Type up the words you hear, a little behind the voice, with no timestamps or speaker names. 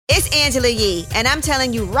Angela Yee, and I'm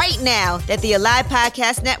telling you right now that the Alive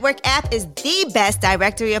Podcast Network app is the best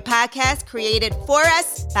directory of podcasts created for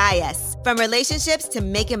us, by us. From relationships to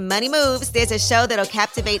making money moves, there's a show that'll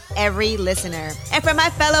captivate every listener. And for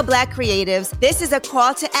my fellow Black creatives, this is a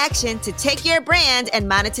call to action to take your brand and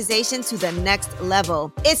monetization to the next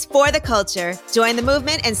level. It's for the culture. Join the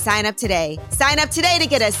movement and sign up today. Sign up today to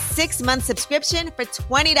get a 6-month subscription for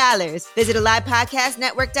 $20. Visit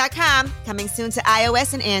AlivePodcastNetwork.com, coming soon to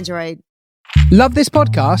iOS and Android. Love this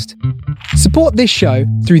podcast? Support this show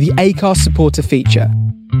through the Acast supporter feature.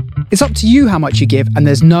 It's up to you how much you give, and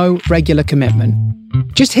there's no regular commitment.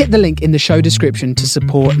 Just hit the link in the show description to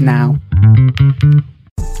support now.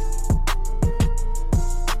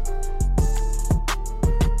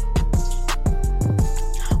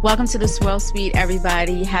 Welcome to the Swirl Suite,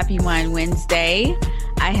 everybody. Happy Wine Wednesday.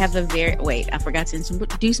 I have I forgot to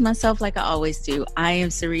introduce myself like I always do. I am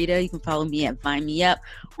Sarita. You can follow me at Vine Me Up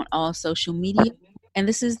on all social media. And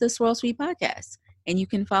this is the Swirl Suite podcast. And you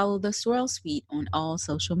can follow the Swirl Suite on all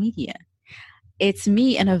social media. It's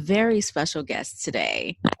me and a very special guest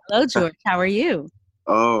today. Hello, George. How are you?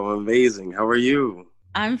 Oh, amazing. How are you?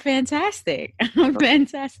 I'm fantastic.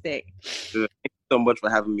 Fantastic. Good. Thank you so much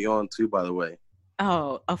for having me on too, by the way.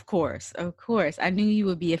 Oh, of course. Of course. I knew you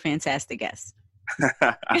would be a fantastic guest.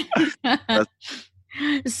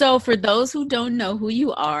 So for those who don't know who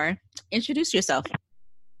you are, introduce yourself.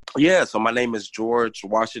 Yeah, so my name is George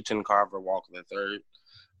Washington Carver Walker III.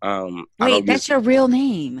 Wait, that's your real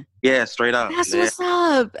name? Yeah, straight up. That's what's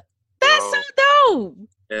up. That's so dope.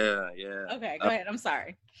 Yeah. Okay, go ahead. I'm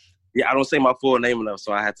sorry. Yeah, I don't say my full name enough,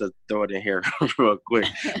 so I had to throw it in here real quick.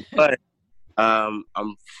 But I'm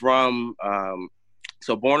from,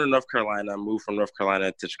 born in North Carolina. I moved from North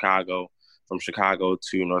Carolina to Chicago, from Chicago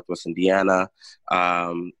to Northwest Indiana.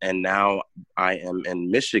 And now I am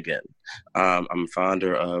in Michigan. I'm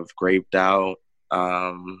founder of Graped Out.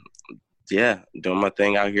 Doing my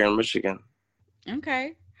thing out here in Michigan.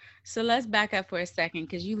 Okay. So let's back up for a second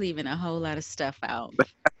because you're leaving a whole lot of stuff out.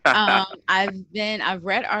 I've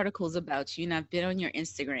read articles about you and I've been on your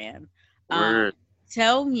Instagram.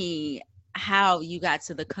 Tell me how you got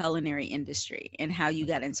to the culinary industry and how you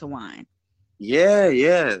got into wine.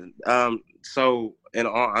 Yeah. So in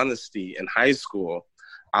all honesty, in high school,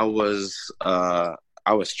 I was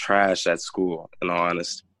trash at school, in all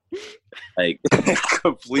honesty. Like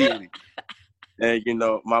completely. And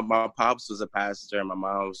my pops was a pastor and my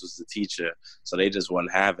mom was a teacher, so they just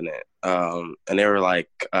wasn't having it. And they were like,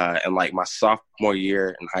 in like my sophomore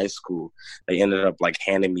year in high school, they ended up like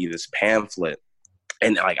handing me this pamphlet.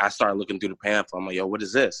 And like I started looking through the pamphlet. I'm like, yo, what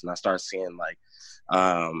is this? And I started seeing like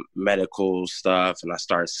medical stuff, and I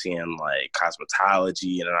started seeing like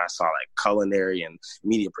cosmetology, and then I saw like culinary and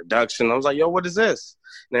media production. I was like, yo, what is this?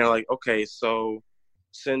 And they're like, okay, so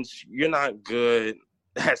since you're not good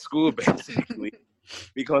at school, basically,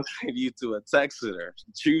 we're going to send you to a tech center to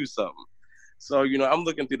choose something. So, I'm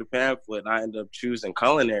looking through the pamphlet, and I ended up choosing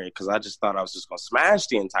culinary because I just thought I was just going to smash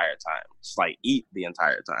the entire time, just like eat the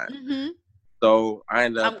entire time. Mm-hmm. So I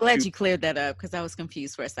ended up... I'm glad you cleared that up because I was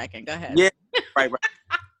confused for a second. Go ahead. Yeah, right.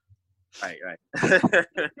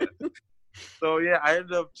 So yeah, I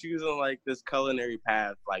ended up choosing like this culinary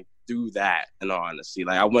path, like through that, in all honesty.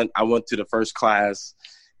 Like I went to the first class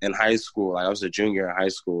in high school. Like I was a junior in high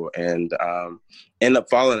school, and ended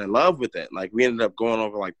up falling in love with it. Like we ended up going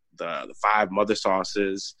over like the 5 mother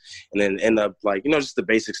sauces, and then end up like just the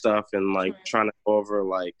basic stuff, and like trying to go over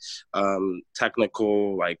like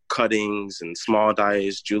technical like cuttings and small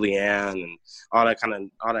dice, julienne, and all that kind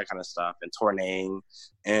of stuff, and tournaying.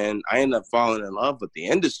 And I ended up falling in love with the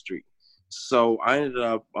industry. So I ended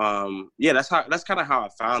up that's kind of how I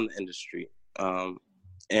found the industry.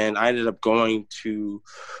 And I ended up going to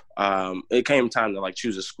it came time to like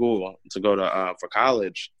choose a school to go to for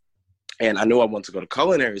college. And I knew I wanted to go to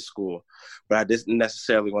culinary school, but I didn't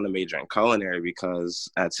necessarily want to major in culinary because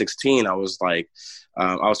at 16, I was like,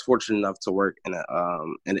 I was fortunate enough to work in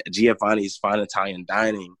a Giovanni's Fine Italian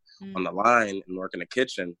Dining on the line and work in the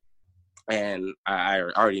kitchen. And I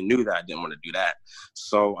already knew that I didn't want to do that.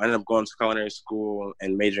 So I ended up going to culinary school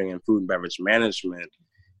and majoring in food and beverage management,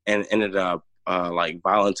 and ended up like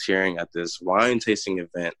volunteering at this wine tasting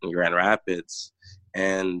event in Grand Rapids.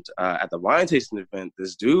 And at the wine tasting event,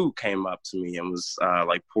 this dude came up to me and was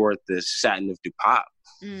like poured this Chateauneuf du Pape.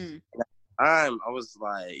 And at the time, I was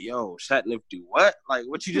like, yo, Chateauneuf du what? Like,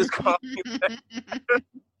 what you just called me?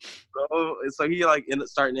 So he like ended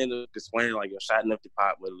up explaining like your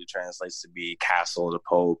Chateauneuf-du-Pape literally translates to be castle of the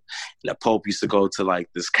Pope, and the Pope used to go to like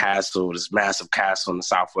this massive castle in the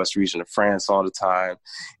southwest region of France all the time,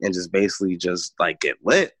 and just basically just like get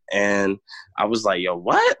lit. And I was like, yo,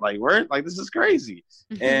 what? Like, where? Like, this is crazy.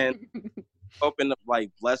 And opened up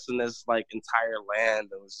like blessing this like entire land,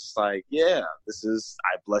 and was just like, yeah,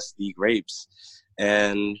 I bless thee grapes.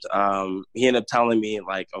 And he ended up telling me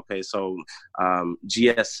like, okay, so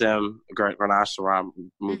GSM, Grenache Syrah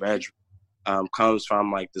Mourvedre, comes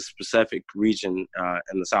from like the specific region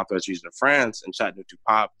in the southwest region of France, and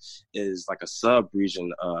Chateauneuf-du-Pape is like a sub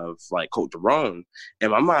region of like Côte d'Aron.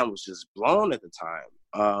 And my mind was just blown at the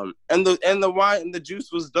time. And the wine and the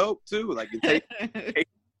juice was dope too. Like it tasted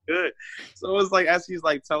good. So it was like, as he's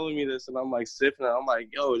like telling me this, and I'm like sipping it, I'm like,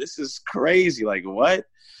 yo, this is crazy. Like, what?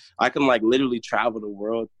 I can like literally travel the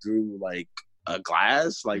world through like a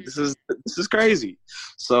glass. Like this is crazy.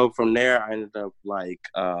 So from there, I ended up like,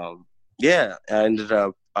 I ended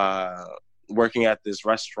up working at this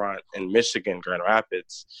restaurant in Michigan, Grand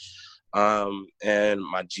Rapids. And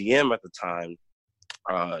my GM at the time,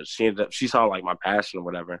 she saw like my passion or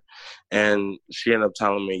whatever, and she ended up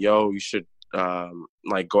telling me, yo, you should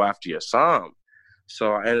like go after your somm.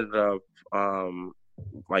 So I ended up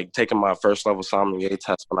like taking my first level sommelier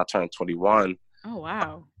test when I turned 21. Oh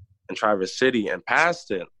wow! In Traverse City, and passed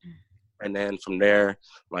it. And then from there,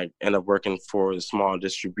 like ended up working for a small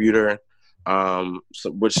distributor,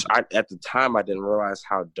 which at the time I didn't realize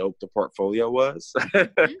how dope the portfolio was, but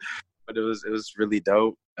it was really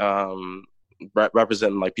dope.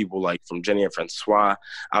 Representing like people like from Jenny and Francois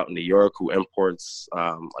out in New York, who imports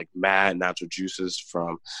like mad natural juices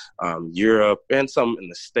from Europe and some in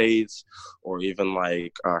the States, or even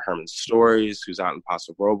like Herman Stories, who's out in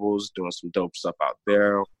Paso Robles doing some dope stuff out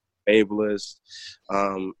there. Fabulous,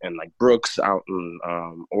 and like Brooks out in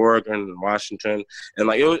Oregon and Washington, and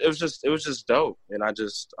like it was just dope, and I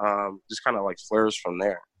just kind of like flourished from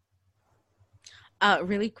there.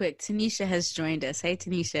 Really quick, Tanisha has joined us. Hey,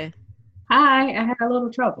 Tanisha. Hi, I had a little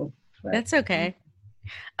trouble. That's okay.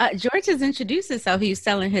 George has introduced himself. He's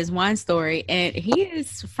telling his wine story, and he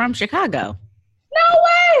is from Chicago. No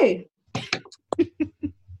way!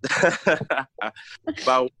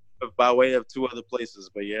 by way of two other places,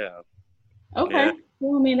 but yeah. Okay. Yeah.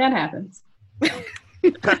 Well, I mean, that happens.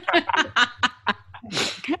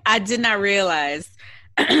 I did not realize,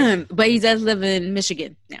 but he does live in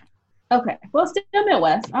Michigan now. Okay. Well, still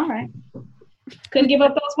Midwest. All right. Couldn't give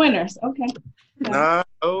up those winners. Okay. Nah.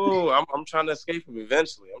 Oh, I'm trying to escape him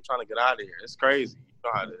eventually. I'm trying to get out of here. It's crazy. You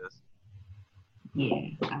know how it is. Yeah,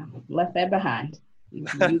 I left that behind. You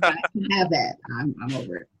guys can have that. I'm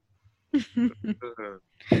over it.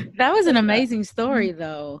 That was an amazing story,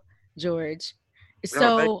 though, George.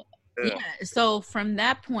 So, So from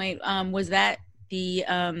that point, was that the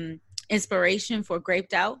inspiration for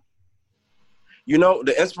Graped Out? You know,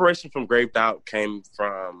 the inspiration from Graped Out came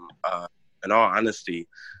from, in all honesty,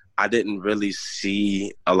 I didn't really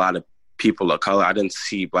see a lot of people of color. I didn't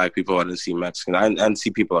see Black people. I didn't see Mexicans. I didn't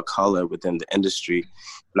see people of color within the industry.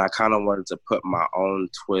 And I kind of wanted to put my own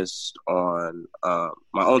twist on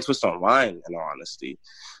wine, in all honesty.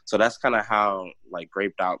 So that's kind of how like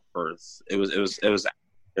Graped Out birth. It was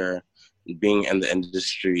after being in the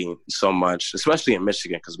industry so much, especially in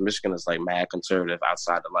Michigan, because Michigan is like mad conservative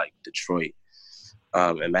outside of like Detroit,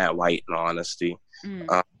 and mad white, in all honesty.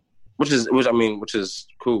 Which is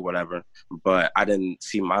cool, whatever. But I didn't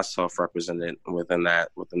see myself represented within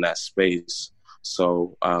that space.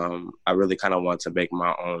 So I really kind of wanted to make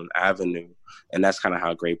my own avenue, and that's kind of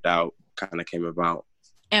how Graped Out kind of came about.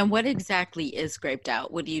 And what exactly is Graped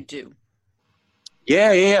Out? What do you do?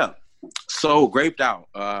 Yeah. So Graped Out,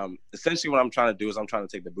 essentially what I'm trying to do is I'm trying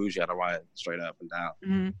to take the bougie out of wine straight up and down.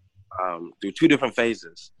 Mm-hmm. Through two different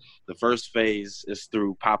phases. The first phase is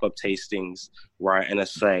through pop-up tastings where I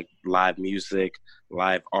intersect live music,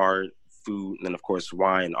 live art, food, and then of course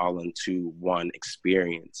wine all into one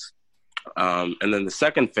experience. And then the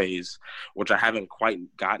second phase, which I haven't quite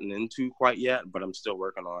gotten into quite yet, but I'm still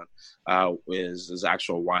working on, is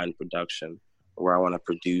actual wine production, where I want to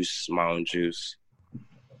produce my own juice.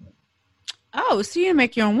 Oh, so you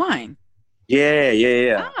make your own wine?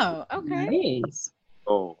 Yeah. Oh, okay. Nice.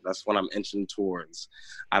 Oh, that's what I'm inching towards.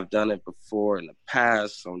 I've done it before in the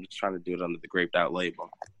past, so I'm just trying to do it under the Graped Out label.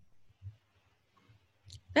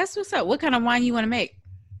 That's what's up. What kind of wine you want to make?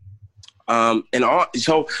 So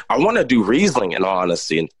I want to do Riesling, in all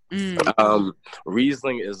honesty.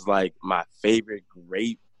 Riesling is like my favorite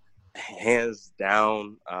grape, hands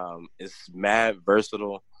down. It's mad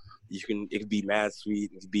versatile. it can be mad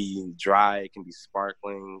sweet, it can be dry, it can be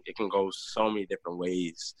sparkling, it can go so many different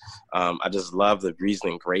ways. I just love the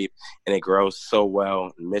Riesling grape, and it grows so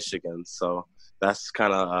well in Michigan. So that's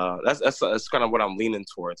kind of that's kind of what I'm leaning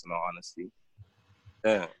towards, in all honesty.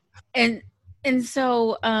 Yeah. And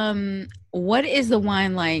so, what is the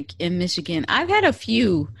wine like in Michigan? I've had a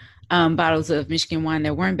few bottles of Michigan wine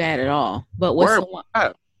that weren't bad at all. But what's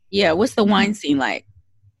the wine scene like?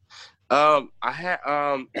 I had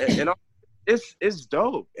it's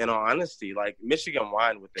dope, in all honesty. Like, Michigan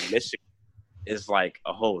wine within Michigan is like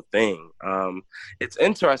a whole thing. It's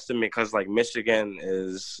interesting because like Michigan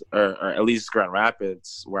is, or at least Grand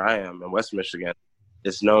Rapids, where I am in West Michigan,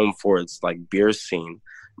 is known for its like beer scene.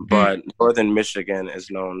 But Northern Michigan is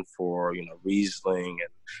known for, Riesling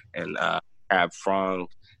and Cab Franc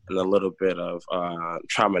and a little bit of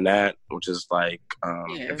Traminette, which is like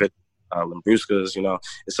Lambruscas,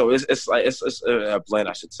 So it's a blend,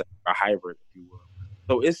 I should say, a hybrid, if you will.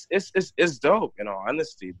 So it's dope, in all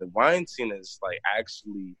honesty. The wine scene is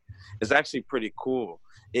actually pretty cool.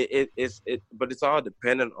 But it's all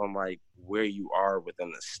dependent on like where you are within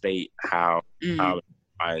the state, how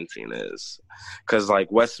wine scene is, because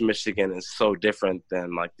like West Michigan is so different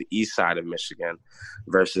than like the east side of Michigan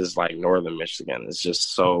versus like Northern Michigan. It's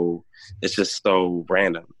just so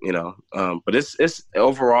random, but it's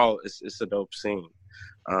overall it's a dope scene.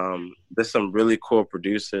 There's some really cool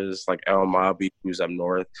producers like El Mabi, who's up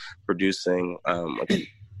north producing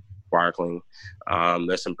sparkling.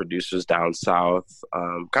 There's some producers down south,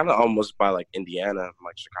 kind of almost by like Indiana,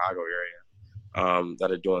 like Chicago area,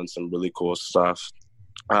 that are doing some really cool stuff.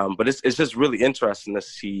 But it's just really interesting to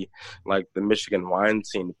see like the Michigan wine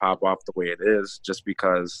scene pop off the way it is, just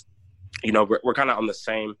because we're kind of on the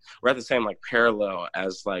same, we're at the same like parallel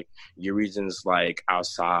as like your regions like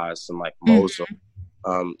Alsace and like Mosel.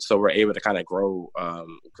 So we're able to kind of grow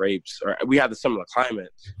grapes, or we have the similar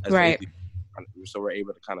climate as right. So we're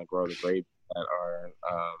able to kind of grow the grapes that are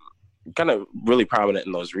kind of really prominent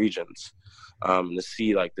in those regions. To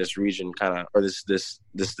see like this region kind of, or this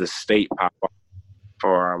state pop up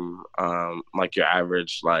from like your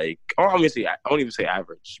average, like, obviously I won't even say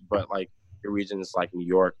average, but like your regions like New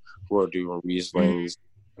York, who are doing Rieslings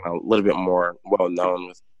a little bit more well known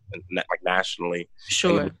with like nationally.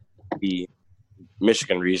 Sure. The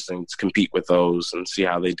Michigan Rieslings compete with those and see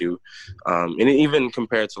how they do, and even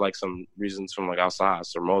compared to like some Rieslings from like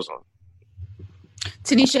Alsace or Mosel.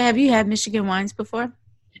 Tanisha, have you had Michigan wines before?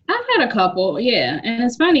 I've had a couple, yeah. And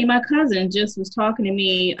it's funny, my cousin just was talking to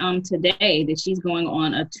me today that she's going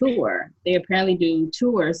on a tour. They apparently do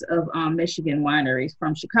tours of Michigan wineries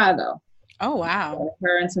from Chicago. Oh, wow. So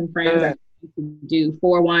her and some friends are to do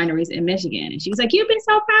 4 wineries in Michigan. And she was like, "You've been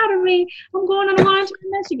so proud of me. I'm going on a wine tour in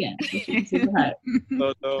Michigan." So she's super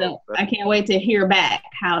hyped. So I can't wait to hear back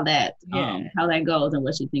how that goes and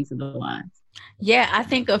what she thinks of the wines. Yeah, I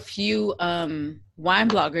think a few wine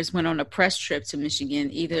bloggers went on a press trip to Michigan.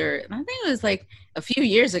 I think it was like a few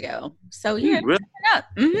years ago. So yeah, really?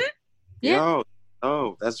 Yeah.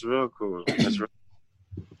 Oh, that's real cool. That's real.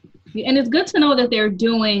 And it's good to know that they're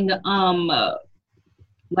doing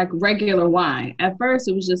like regular wine. At first,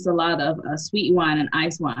 it was just a lot of sweet wine and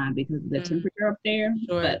ice wine because of the temperature up there.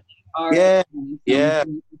 Sure. But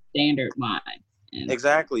standard wine.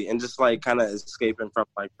 Exactly, and just like kind of escaping from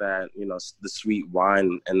like that, the sweet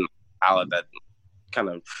wine and palate that kind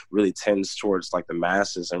of really tends towards like the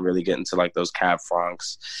masses, and really getting to like those Cab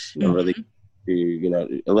Francs and really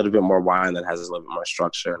do, a little bit more wine that has a little bit more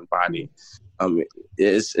structure and body.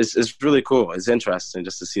 It's really cool. It's interesting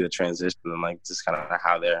just to see the transition and like just kind of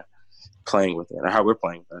how they're playing with it, or how we're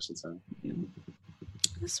playing with it, I should say.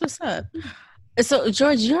 That's what's up. So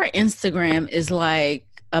George, your Instagram is like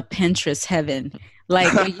a Pinterest heaven. Like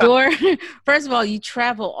first of all, you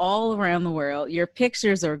travel all around the world. Your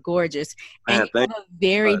pictures are gorgeous, and you have a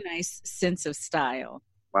very nice sense of style.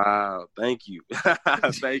 Wow, thank you.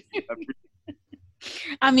 Thank you.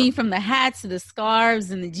 I mean, from the hats to the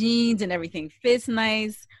scarves and the jeans and everything fits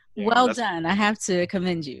nice. Yeah, well done. I have to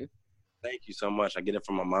commend you. Thank you so much. I get it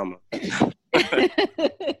from my mama.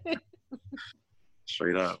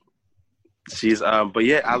 Straight up. She's but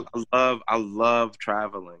yeah, I love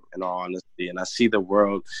traveling, in all honesty, and I see the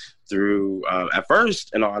world through at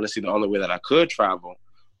first, in all honesty, the only way that I could travel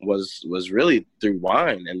was really through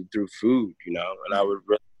wine and through food, and I would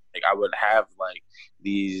really, like, I would have like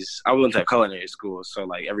these, I went to culinary school, so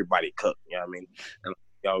like everybody cooked, you know what I mean? And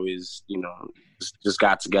we always, just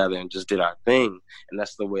got together and just did our thing, and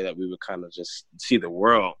that's the way that we would kind of just see the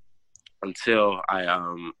world. Until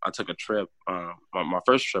I took a trip. My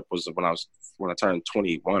first trip was when I turned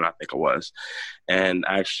 21, I think it was, and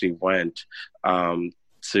I actually went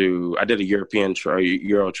I did a Euro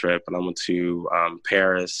trip, and I went to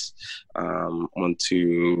Paris, went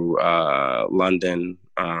to London,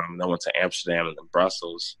 then went to Amsterdam and then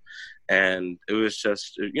Brussels. And it was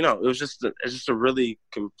just, it's just a really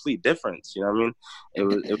complete difference. You know what I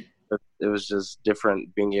mean? It was just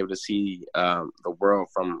different being able to see the world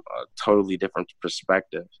from a totally different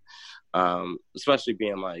perspective, especially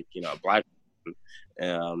being like, a Black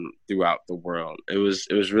throughout the world. It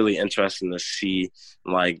was really interesting to see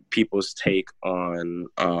like people's take on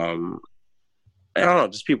I don't know,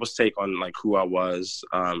 just people's take on like who I was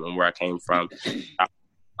and where I came from,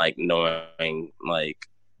 like knowing like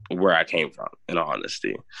where I came from, in all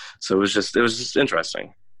honesty. So it was just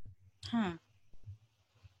interesting. Huh.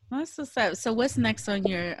 What's what's up? So what's next on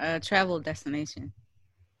your travel destination?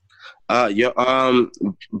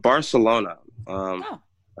 Barcelona.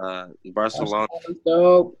 Barcelona.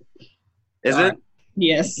 Dope. Is it?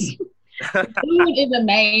 Yes. The food is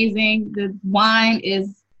amazing. The wine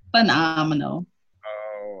is phenomenal.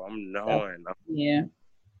 Oh, I'm knowing. Yeah.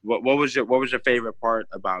 What was your favorite part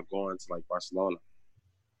about going to like Barcelona?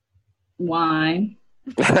 Wine.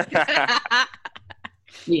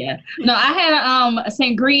 Yeah. No, I had a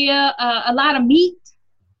sangria, a lot of meat.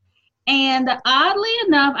 And oddly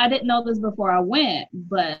enough, I didn't know this before I went,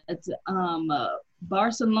 but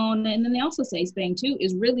Barcelona, and then they also say Spain too,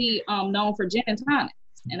 is really known for gin and tonics.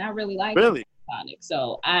 And I really like gin and tonics.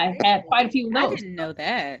 So I had quite a few of those. I didn't know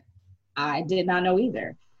that. I did not know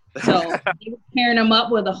either. So they were pairing them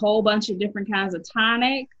up with a whole bunch of different kinds of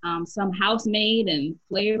tonic, some house made and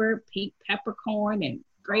flavored, pink peppercorn and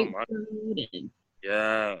grapefruit and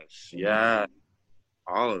yes,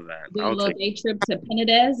 all of that. Did a little day trip to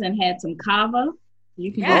Penedès and had some cava.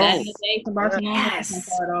 You can do that in a day from Barcelona. Yes.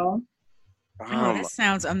 Oh, that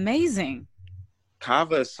sounds amazing.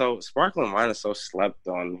 Cava is sparkling wine is so slept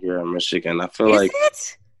on here in Michigan. I feel like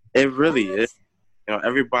it really is.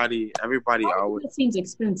 Everybody always. It seems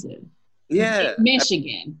expensive. Yeah, in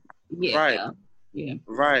Michigan. Yeah. Right. Yeah.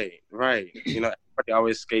 Right. Everybody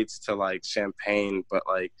always skates to like Champagne, but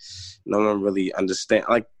like no one really understands.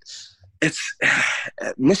 Like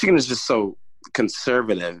Michigan is just so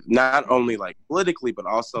conservative, not only like politically, but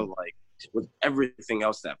also like with everything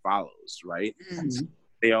else that follows. Right. Mm-hmm.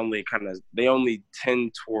 They only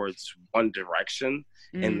tend towards one direction,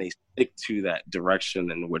 and they stick to that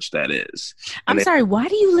direction in which that is. I'm sorry, why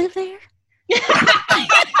do you live there?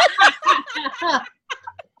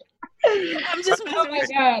 I'm just oh my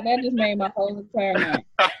God, that just made my whole entire night.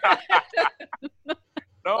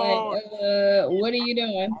 No. What are you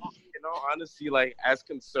doing? Honestly, like as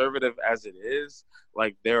conservative as it is,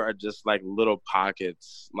 like there are just like little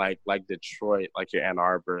pockets, like Detroit, like your Ann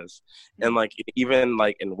Arbors, and like even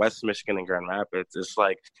like in West Michigan and Grand Rapids, it's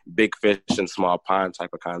like big fish and small pond type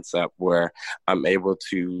of concept where I'm able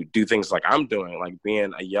to do things like I'm doing, like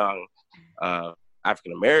being a young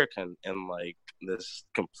African American in like this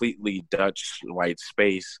completely Dutch white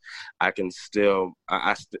space. I can still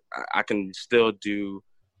do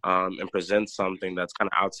and present something that's kind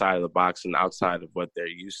of outside of the box and outside of what they're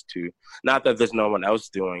used to. Not that there's no one else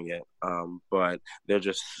doing it, but there's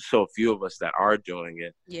just so few of us that are doing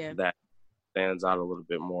it that stands out a little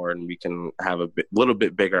bit more, and we can have a little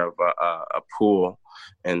bit bigger of a pool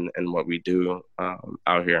in what we do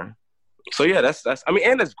out here. So yeah, that's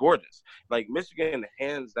and it's gorgeous. Like Michigan,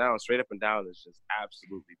 hands down, straight up and down, is just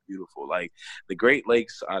absolutely beautiful. Like the Great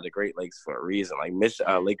Lakes are the Great Lakes for a reason. Like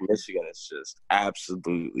Lake Michigan is just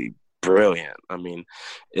absolutely brilliant. I mean,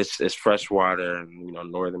 it's freshwater, and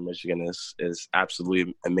northern Michigan is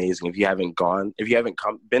absolutely amazing. If you haven't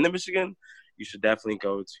been to Michigan, you should definitely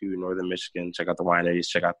go to northern Michigan. Check out the wineries.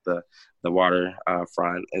 Check out the water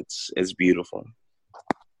front. It's beautiful.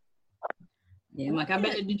 Yeah, like I've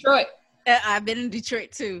been to Detroit. I've been in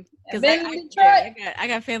Detroit too. I've been in Detroit. I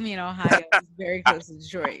got family in Ohio. It's very close to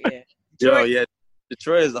Detroit. Yeah. Detroit.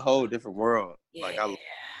 Detroit is a whole different world. Yeah. Like I love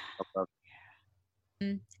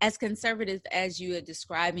it. As conservative as you are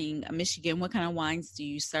describing Michigan, what kind of wines do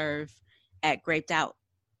you serve at Graped Out?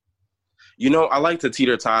 I like to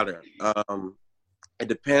teeter-totter. It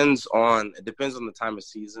depends on the time of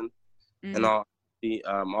season, and I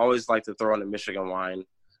always like to throw in a Michigan wine,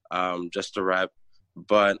 just to rep.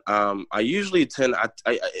 But I usually tend.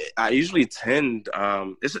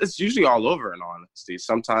 It's usually all over, in honesty.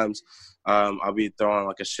 Sometimes I'll be throwing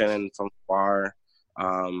like a Shannon from the bar.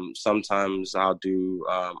 Sometimes I'll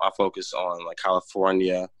focus on like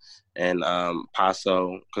California and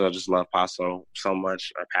Paso, because I just love Paso so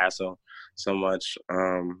much, or Paso so much.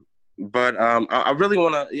 But I really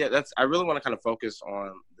want to. I really want to kind of focus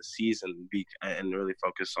on the season and really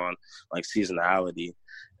focus on like seasonality,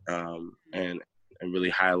 and really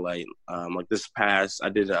highlight. Like this past, I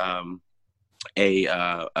did a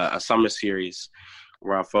summer series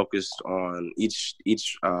where I focused on each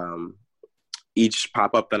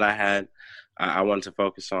pop-up that I had. I wanted to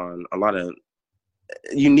focus on a lot of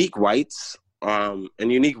unique whites, and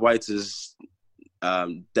unique whites is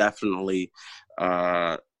definitely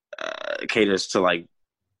caters to like,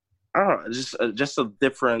 I don't know, just a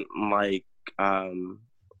different like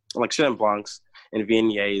Chenin Blancs and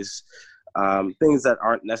Viogniers, things that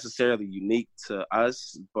aren't necessarily unique to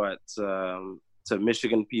us, but to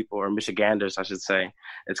Michigan people, or Michiganders, I should say.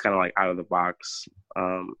 It's kind of like out of the box.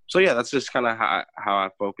 So yeah, that's just kind of how I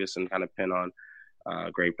focus and kind of pin on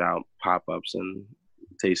Graped Out pop-ups and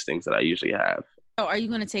tastings that I usually have. So are you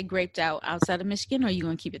going to take Graped Out outside of Michigan, or are you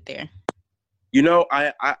going to keep it there? You know,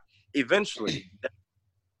 I eventually,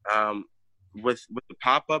 with the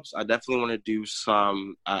pop-ups, I definitely want to do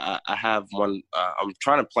some. I have one. I'm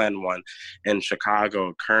trying to plan one in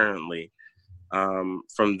Chicago currently.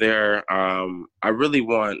 From there, I really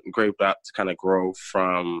want Graped Out to kind of grow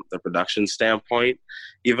from the production standpoint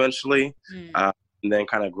eventually, and then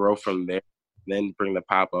kind of grow from there. Then bring the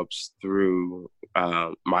pop-ups through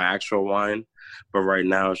my actual wine. But right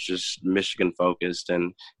now it's just Michigan focused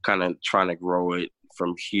and kind of trying to grow it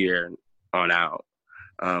from here on out.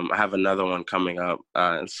 I have another one coming up.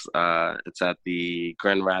 It's at the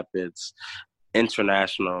Grand Rapids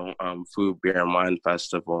International Food, Beer, and Wine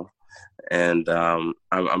Festival. And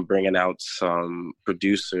I'm bringing out some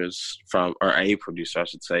producers a producer, I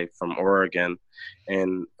should say, from Oregon,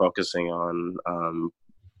 and focusing on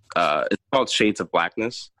it's called Shades of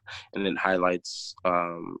Blackness, and it highlights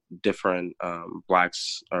different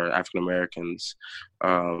Blacks or African Americans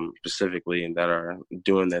specifically that are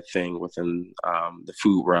doing their thing within the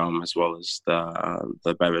food realm as well as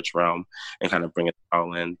the beverage realm, and kind of bring it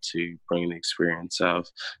all in to bring the experience of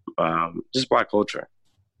just Black culture.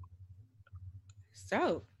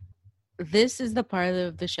 So this is the part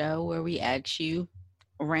of the show where we ask you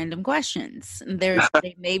random questions. They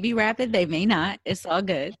may be rapid, they may not. It's all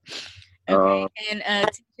good. Okay. And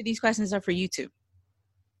these questions are for you too.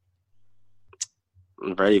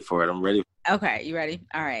 I'm ready for it. I'm ready. Okay, you ready?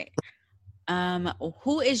 All right.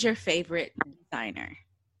 Who is your favorite designer?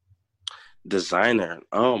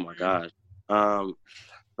 Oh my gosh.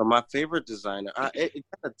 So my favorite designer, it kind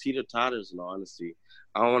of teeter-totters in all honesty.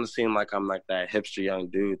 I don't want to seem like I'm like that hipster young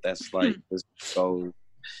dude that's like this goes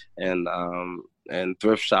and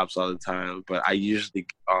thrift shops all the time, but I usually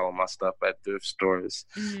get all of my stuff at thrift stores.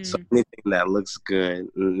 So anything that looks good,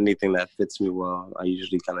 anything that fits me well, I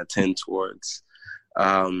usually kind of tend towards.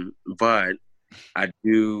 But I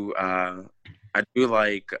do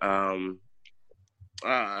like I'm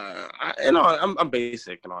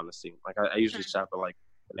basic in honesty. Like I usually shop at like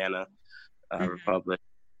Banana Republic.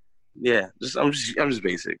 Yeah, I'm just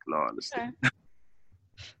basic in all honesty. Okay.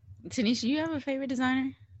 Tanisha, you have a favorite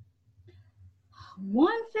designer?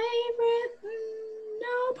 One favorite?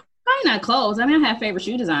 No, probably not clothes. I mean, I have favorite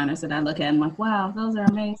shoe designers that I look at and I'm like, wow, those are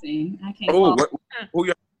amazing. I can't. Oh, who are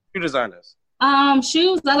your shoe designers?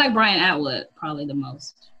 Shoes. I like Brian Atwood probably the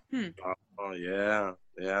most. Oh yeah.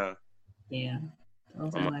 Yeah,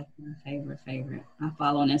 those are like my favorite. I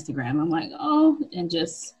follow on Instagram. I'm like, oh, and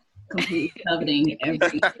just completely coveting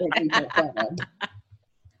every photo.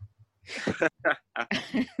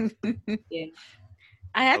 Yeah.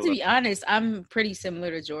 I have to be honest, I'm pretty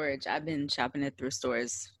similar to George. I've been shopping at thrift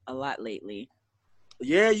stores a lot lately.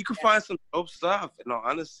 Yeah, you can find some dope stuff. In all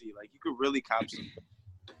honesty, like you could really cop some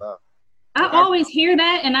stuff. I always hear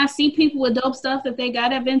that, and I see people with dope stuff that they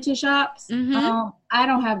got at vintage shops. I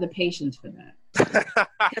don't have the patience for that.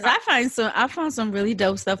 Because I found some really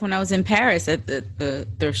dope stuff when I was in Paris at the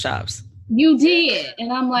thrift shops. You did,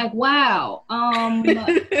 and I'm like, wow.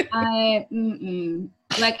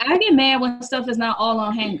 Like I get mad when stuff is not all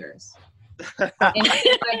on hangers, and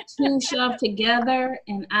it's like two shoved together.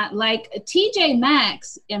 And I like TJ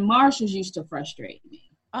Maxx and Marshalls used to frustrate me.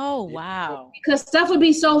 Oh wow! Because stuff would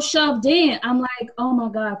be so shoved in. I'm like, oh my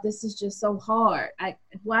god, this is just so hard.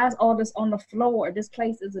 Why is all this on the floor? This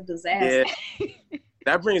place is a disaster. Yeah.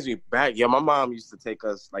 That brings me back. Yeah, my mom used to take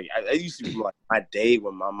us, like, it used to be like my day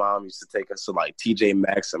when my mom used to take us to like TJ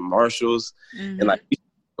Maxx and Marshalls. And like,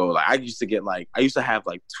 I used to have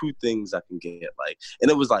like two things I can get, like, and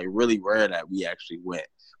it was like really rare that we actually went.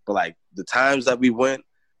 But like the times that we went,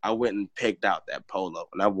 I went and picked out that polo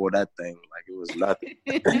and I wore that thing like it was nothing.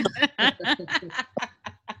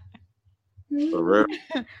 For real.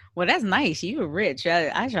 Well, that's nice. You were rich.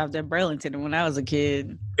 I shopped at Burlington when I was a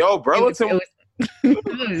kid. Yo, Burlington.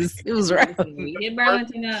 It was rough. We hit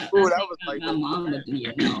Burlington up. Ooh, that was like my mom would do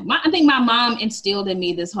it. No. I think my mom instilled in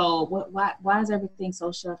me this whole why is everything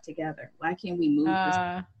so shoved together? Why can't we move this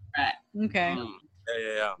right? Okay.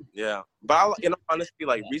 Yeah. But honestly,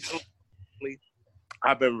 like recently,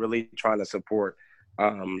 I've been really trying to support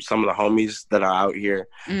some of the homies that are out here,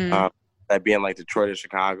 that be in like Detroit or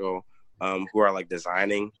Chicago, who are like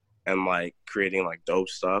designing and like creating like dope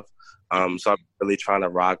stuff. So I'm really trying to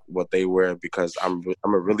rock what they wear because I'm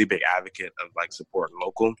a really big advocate of like supporting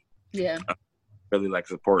local. Yeah. Really like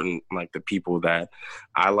supporting like the people that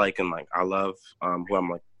I like and like I love, who I'm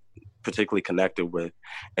like particularly connected with,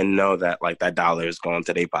 and know that like that dollar is going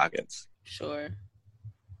to their pockets. Sure.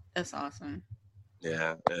 That's awesome.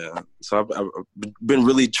 Yeah. So I've been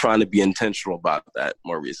really trying to be intentional about that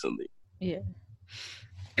more recently. Yeah.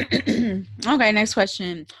 Okay, next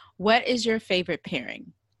question. What is your favorite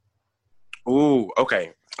pairing? Ooh,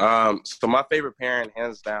 okay. So my favorite pairing,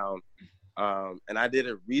 hands down, and I did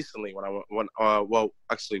it recently when I went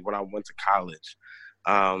to college,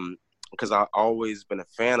 because I've always been a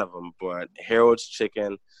fan of them. But Harold's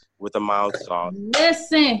chicken with a mild sauce.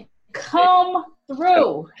 Listen, come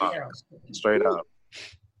through. Straight up.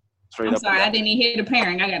 I'm sorry, I didn't even hear the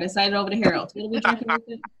pairing. I got excited over the Harold's. What are we drinking with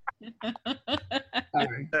it?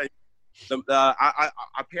 Sorry.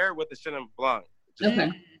 I pair it with the Chenin Blanc. Okay.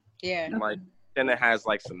 Yeah. Like, and it has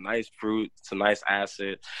like some nice fruit, some nice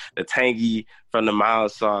acid. The tangy from the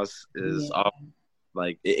mild sauce is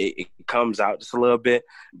like it comes out just a little bit,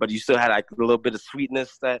 but you still had like a little bit of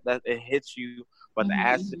sweetness that it hits you. But the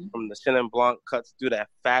acid from the Chenin Blanc cuts through that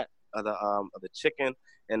fat of the chicken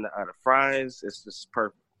and the fries. It's just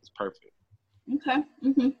perfect. It's perfect. Okay.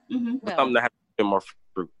 Something that has a bit more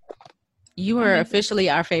fruit. You are officially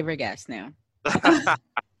our favorite guest now.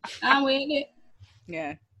 I'm with it.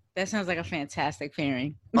 Yeah. That sounds like a fantastic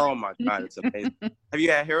pairing. Oh my God, it's amazing. Have you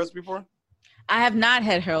had Harold's before? I have not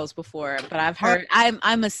had Harold's before, but I've heard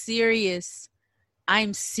I'm serious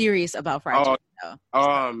about fried chicken though.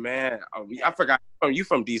 Oh man. I forgot. You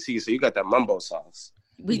from DC, so you got that mumbo sauce.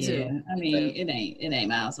 We do. I mean, it ain't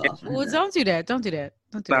mild sauce. Well, don't do that. Don't do that.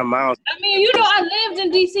 Not mild. I mean, I lived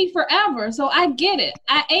in DC forever, so I get it.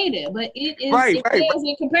 I ate it, but it is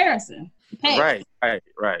in comparison. Hey. Right. All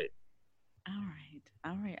right.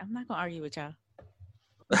 I'm not gonna argue with y'all.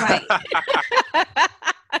 Right.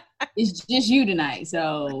 It's just you tonight,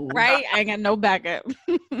 so right. I ain't got no backup.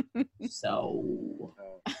 So.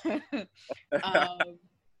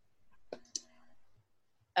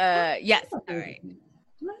 Yes. All right.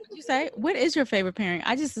 What did you say? What is your favorite pairing?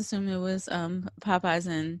 I just assumed it was Popeyes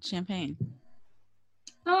and champagne.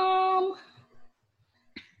 No,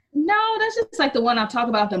 that's just like the one I talk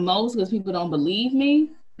about the most because people don't believe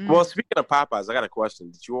me. Well, speaking of Popeyes, I got a question.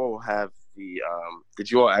 Did you all have the? Did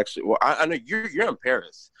you all actually? Well, I know you're in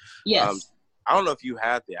Paris. Yes. I don't know if you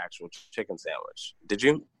had the actual chicken sandwich. Did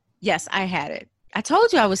you? Yes, I had it. I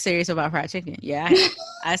told you I was serious about fried chicken. Yeah,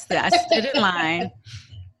 I stood in line.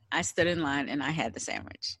 I stood in line and I had the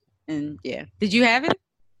sandwich. And yeah, did you have it?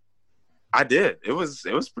 I did. It was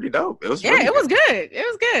pretty dope. It was good. It was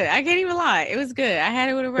good. I can't even lie. It was good. I had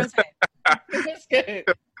it with a rosé. It was good.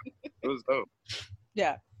 It was dope.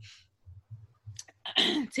 Yeah.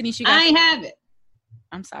 Tanisha, I ain't have it.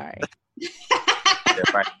 I'm sorry. Yeah,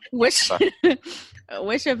 right. What's your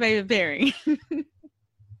favorite pairing?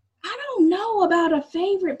 I don't know about a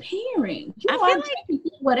favorite pairing. I feel like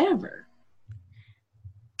whatever.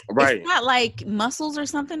 Right. It's not like mussels or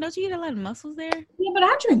something. Don't you eat a lot of mussels there? Yeah, but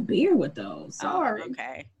I drink beer with those. Sorry. Oh,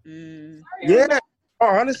 okay. Yeah. Oh,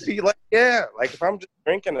 honestly, like if I'm just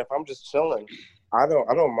drinking, if I'm just chilling, I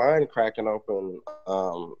don't mind cracking open.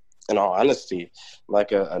 In all honesty,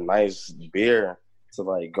 like a nice beer to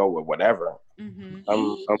like go with whatever. Mm-hmm.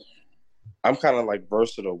 I'm kind of like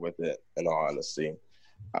versatile with it. In all honesty,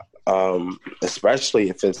 especially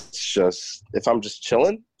if I'm just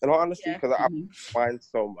chilling. In all honesty, because I find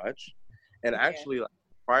so much. And actually, like,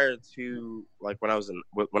 prior to like when I was in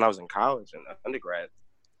college and undergrad,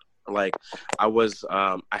 like I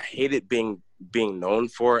hated being known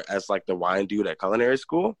for as like the wine dude at culinary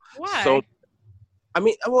school. Why? So I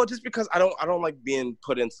mean, well, just because I don't like being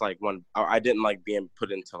put into like one. I didn't like being put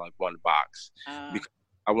into like one box because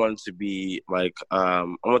I wanted to be like I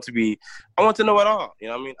want to know it all. You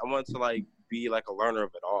know what I mean? I wanted to like be like a learner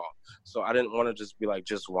of it all. So I didn't want to just be like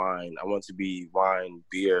just wine. I want to be wine,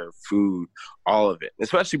 beer, food, all of it.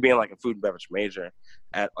 Especially being like a food and beverage major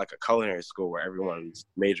at like a culinary school where everyone's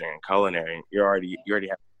majoring in culinary. You already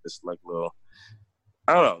have this like little,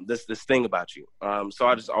 I don't know, this thing about you. So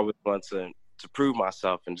I just always want to prove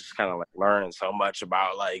myself and just kind of like learn so much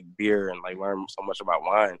about like beer and like learn so much about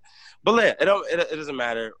wine. But yeah, it doesn't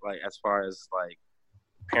matter like as far as like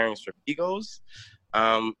pairings for me goes,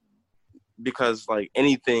 because like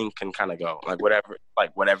anything can kind of go like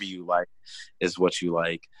whatever you like is what you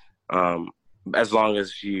like, as long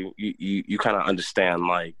as you kind of understand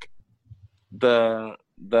like the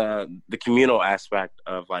communal aspect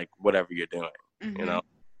of like whatever you're doing, you know,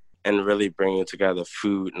 and really bringing together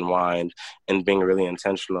food and wine and being really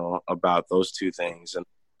intentional about those two things. And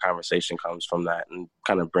conversation comes from that and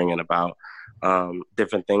kind of bringing about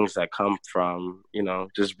different things that come from, you know,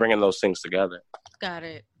 just bringing those things together. Got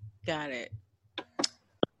it.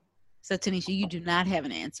 So Tanisha, you do not have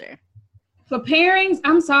an answer. For pairings,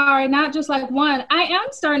 I'm sorry, not just like one. I am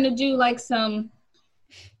starting to do like some,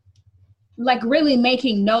 like really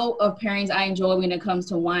making note of pairings I enjoy when it comes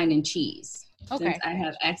to wine and cheese. Okay. Since I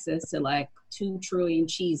have access to like 2 trillion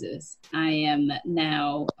cheeses, I am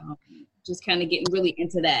now just kind of getting really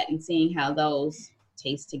into that and seeing how those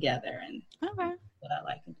taste together and what I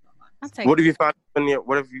like and don't like. What have you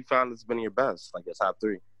found has been your best, like your top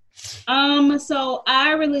 3? So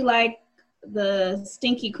I really like the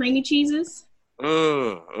stinky creamy cheeses.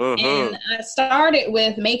 And I started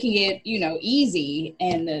with making it, you know, easy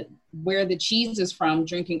and where the cheese is from,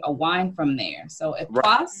 drinking a wine from there. So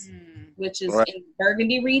Epoisse, which is in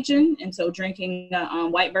Burgundy region, and so drinking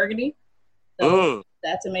white Burgundy. So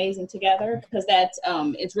that's amazing together because that's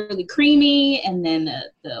it's really creamy, and then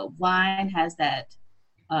the wine has that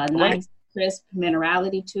nice crisp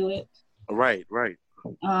minerality to it. Right.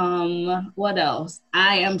 What else?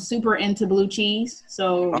 I am super into blue cheese,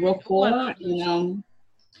 so Roquefort, you know,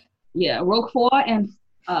 Roquefort and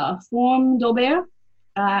Fourme d'Aubert.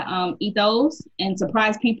 I eat those and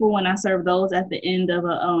surprise people when I serve those at the end of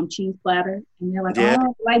a cheese platter, and they're like, "Oh,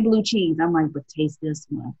 I like blue cheese." I'm like, "But taste this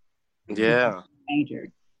one." Yeah,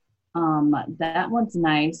 major. That one's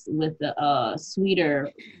nice with the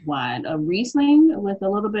sweeter wine, a Riesling with a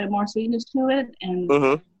little bit more sweetness to it,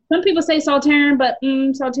 and some people say Sauternes, but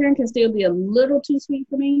Sauternes can still be a little too sweet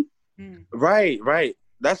for me. Right.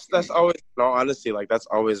 That's always, in all honesty, like that's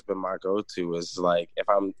always been my go-to is like if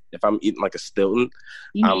I'm eating like a Stilton,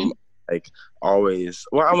 I'm like always,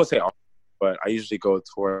 well, I'm gonna say always, but I usually go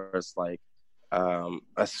towards like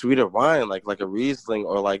a sweeter wine, like a Riesling,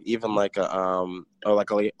 or like even like a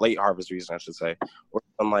late harvest Riesling, I should say, or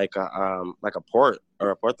like a port or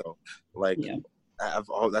a Porto, like. Yeah.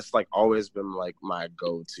 That's like always been like my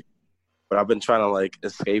go-to, but I've been trying to like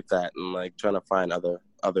escape that and like trying to find other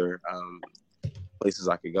places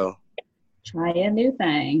I could go. Try a new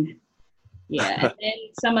thing. Yeah. And then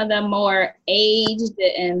some of the more aged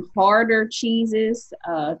and harder cheeses,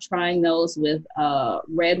 trying those with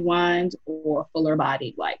red wines or fuller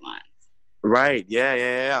bodied white wines. Right.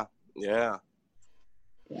 Yeah.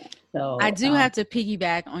 So I do have to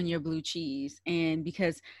piggyback on your blue cheese, and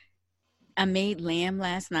because I made lamb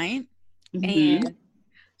last night, and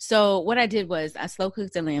so what I did was I slow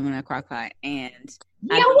cooked the lamb in a crock pot, and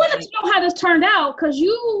I wanted to know how this turned out because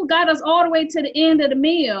you got us all the way to the end of the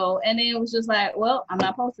meal, and then it was just like, well, I'm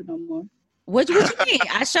not posted no more. What you mean?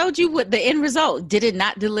 I showed you what the end result. Did it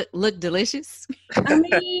not look delicious? I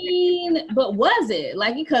mean, but was it?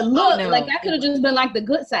 Like it could look like I could have just been like the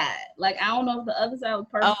good side. Like I don't know if the other side was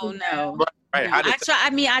perfect. Oh no. Right.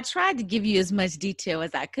 I tried to give you as much detail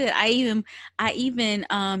as I could. I even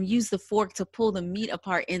used the fork to pull the meat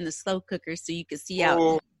apart in the slow cooker so you could see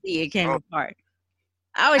how it came apart.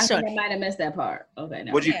 I might have missed that part. Okay.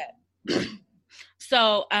 No.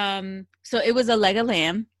 So it was a leg of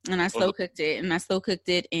lamb, and I slow cooked it, and I slow cooked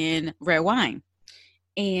it in red wine,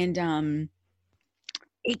 and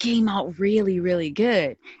it came out really, really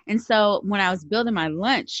good. And so when I was building my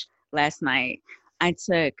lunch last night, I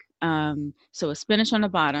took so a spinach on the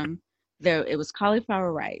bottom. It was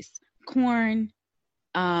cauliflower rice, corn,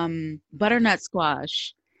 butternut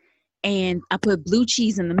squash, and I put blue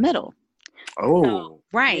cheese in the middle. So,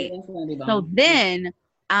 right. So then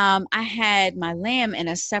I had my lamb in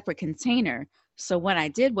a separate container. So what I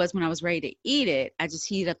did was when I was ready to eat it, I just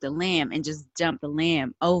heated up the lamb and just dumped the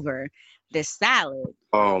lamb over this salad.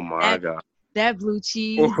 Oh my God. That blue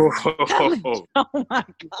cheese. Oh my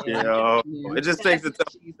God. It just takes it to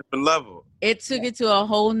a different level. It took it to a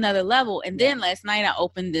whole nother level. And then last night I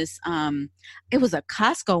opened this, it was a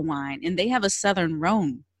Costco wine, and they have a Southern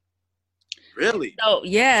Rhone. Really? So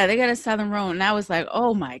yeah, they got a Southern Rhone. And I was like,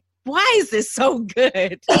 oh my, why is this so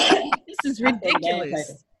good? This is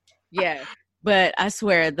ridiculous. Yeah. But I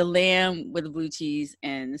swear the lamb with the blue cheese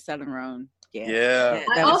and the Southern Rhone, Yeah.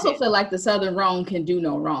 I also feel like the Southern Rhone can do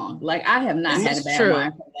no wrong. Like, I have not had a bad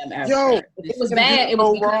wine from them ever. Yo, if it was bad, it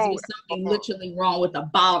was because wrong. it was something literally wrong with the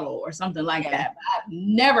bottle or something like that. But I've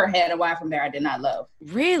never had a wine from there I did not love.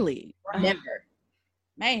 Really? Never.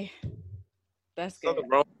 Man, that's good. Southern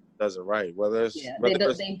Rhone does it right.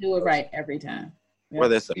 They do it right every time. Yep.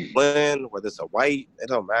 Whether it's a blend, whether it's a white, it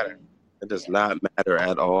don't matter. It does not matter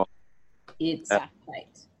at all. It's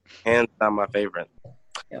right. Hands down my favorite.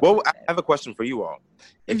 Yep. Well, I have a question for you all.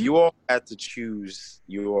 If you all had to choose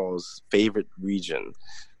you all's favorite region,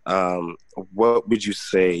 what would you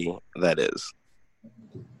say that is?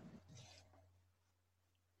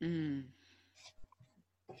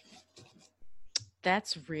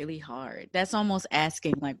 That's really hard. That's almost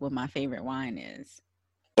asking like what my favorite wine is.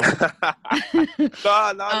 No.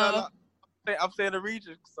 I'm saying the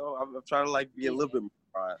region, so I'm trying to like be a little bit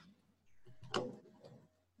more.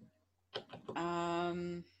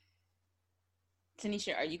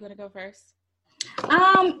 Tanisha, are you gonna go first?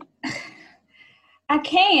 I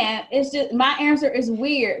can't. It's just my answer is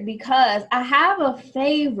weird because I have a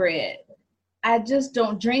favorite. I just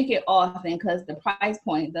don't drink it often because the price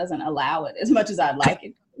point doesn't allow it as much as I'd like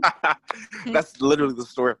it. That's literally the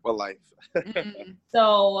story of my life.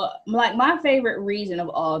 So, like, my favorite region of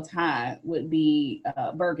all time would be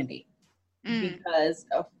Burgundy. Because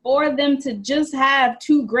for them to just have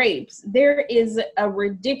 2 grapes, there is a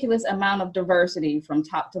ridiculous amount of diversity from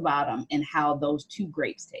top to bottom in how those 2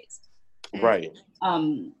 grapes taste. Right.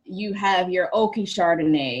 You have your oaky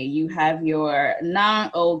Chardonnay, you have your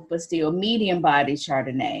non-oak but still medium-bodied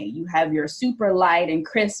Chardonnay, you have your super light and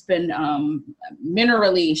crisp and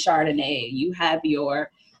minerally Chardonnay, you have your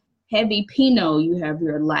heavy Pinot, you have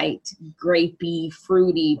your light, grapey,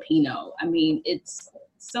 fruity Pinot. I mean, it's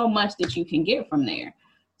so much that you can get from there.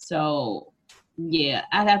 So yeah,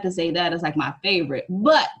 I'd have to say that is like my favorite.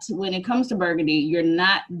 But when it comes to Burgundy, you're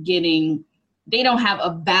not getting, they don't have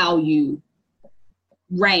a value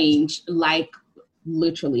range like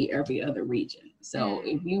literally every other region. So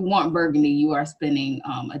if you want Burgundy, you are spending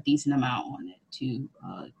a decent amount on it to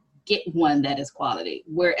get one that is quality.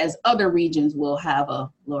 Whereas other regions will have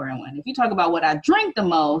a lower end one. If you talk about what I drink the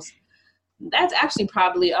most, that's actually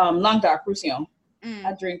probably Languedoc-Roussillon.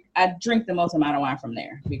 I drink the most amount of wine from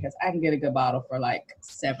there because I can get a good bottle for like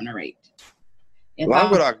 7 or 8. If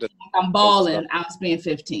I'm balling, I'll spend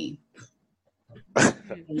 15.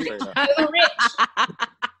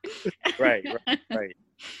 Right.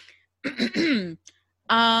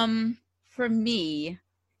 For me,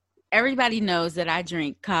 everybody knows that I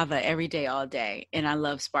drink cava every day, all day, and I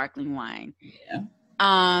love sparkling wine. Yeah.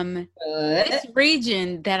 This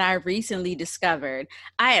region that I recently discovered,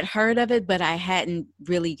 I had heard of it, but I hadn't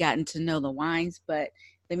really gotten to know the wines. But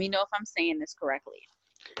let me know if I'm saying this correctly.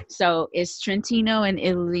 So it's Trentino in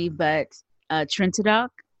Italy, but Trentedoc.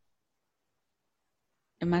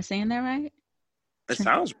 Am I saying that right? It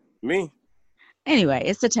sounds right to me. Anyway,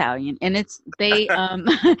 it's Italian, and it's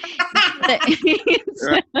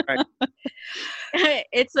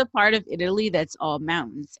it's a part of Italy that's all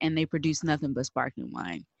mountains, and they produce nothing but sparkling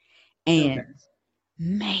wine. And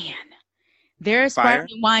man, there are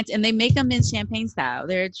sparkling wines, and they make them in champagne style.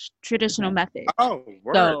 They're traditional method. Oh,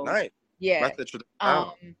 word, so, nice. Yeah.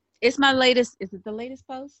 It's my latest. Is it the latest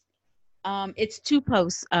post? It's 2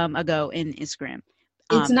 posts ago in Instagram.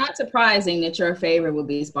 It's not surprising that your favorite would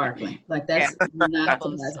be sparkling. Like that's not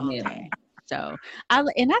surprising at all. So I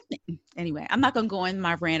think anyway, I'm not gonna go in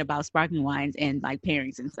my rant about sparkling wines and like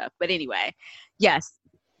pairings and stuff. But anyway, yes,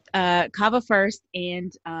 Cava first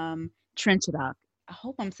and Trenchadoc. I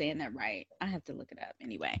hope I'm saying that right. I have to look it up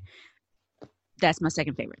anyway. That's my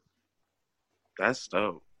second favorite. That's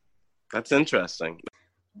dope. That's interesting.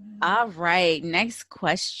 All right, next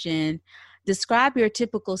question. Describe your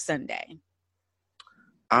typical Sunday.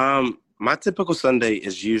 My typical Sunday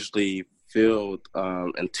is usually filled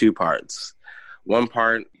in 2 parts. One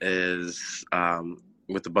part is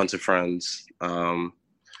with a bunch of friends. Well,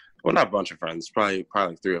 not a bunch of friends, probably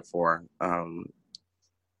like 3 or 4.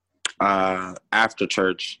 After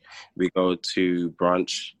church, we go to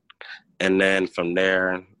brunch, and then from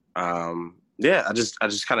there, I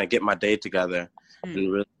just kind of get my day together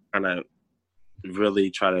and really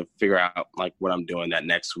try to figure out like what I'm doing that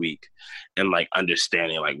next week and like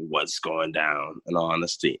understanding like what's going down in all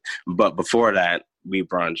honesty. But before that, we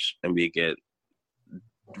brunch and we get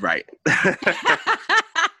right.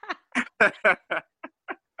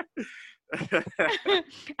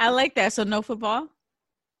 I like that. So no football?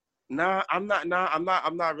 Nah, I'm not. Nah, I'm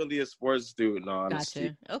not really a sports dude. No,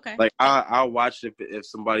 honestly. Gotcha. Okay. Like I'll watch it if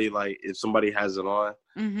somebody has it on.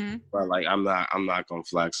 Mm-hmm. But like I'm not gonna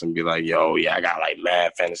flex and be like, yo, yeah, I got like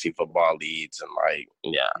mad fantasy football leads and like,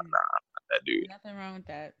 yeah, nah, I'm not that dude. Nothing wrong with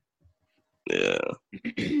that. Yeah.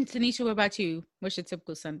 Tanisha, what about you? What's your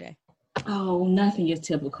typical Sunday? Oh, nothing is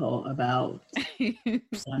typical about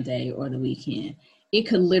Sunday or the weekend. It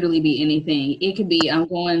could literally be anything. It could be I'm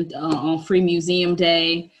going on free museum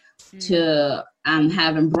day, to I'm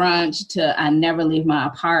having brunch, to I never leave my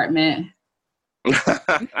apartment.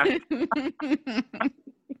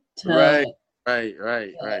 Right.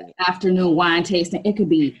 Afternoon wine tasting. It could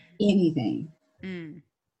be anything.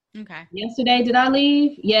 Okay. Yesterday, did I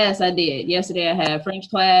leave? Yes, I did. Yesterday, I had French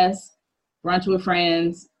class, brunch with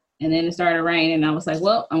friends, and then it started raining. And I was like,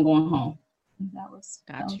 well, I'm going home. That was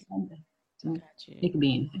Sunday. So it could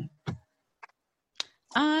be anything.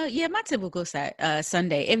 Yeah, my typical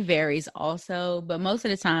Sunday, it varies also, but most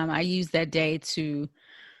of the time I use that day to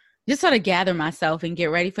just sort of gather myself and get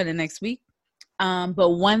ready for the next week. But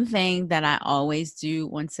one thing that I always do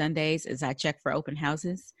on Sundays is I check for open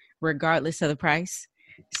houses, regardless of the price.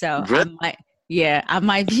 So I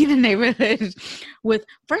might be in the neighborhood with,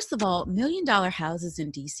 first of all, $1 million houses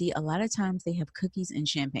in DC. A lot of times they have cookies and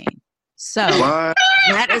champagne. So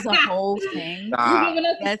that is a whole thing.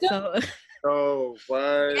 That's so. Oh,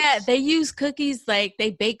 what? Yeah, they use cookies, like they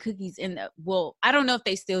bake cookies I don't know if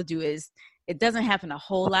they still do, it doesn't happen a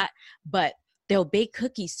whole lot, but they'll bake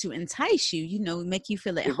cookies to entice you, make you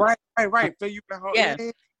feel at home. Right. Feel you at home. Yeah,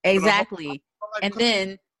 exactly. And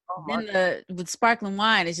then with sparkling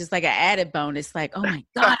wine, it's just like an added bonus. Like, oh my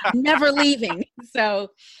God, I'm never leaving. So,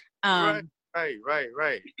 right.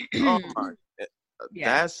 Oh my,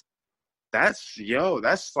 yeah.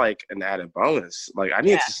 That's like an added bonus. Like I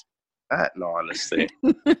need to that. No, honestly,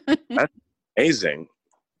 that's amazing.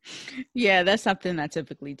 Yeah, that's something I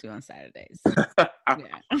typically do on Saturdays.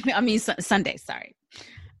 I mean Sundays. Sorry.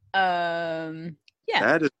 Yeah,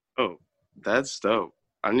 that is dope. That's dope.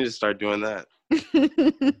 I need to start doing that.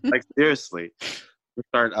 Like seriously,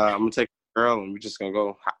 I'm gonna take a girl and we're just gonna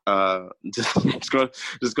go.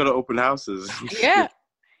 Just go to open houses. Yeah.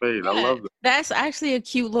 Wait, I love that. That's actually a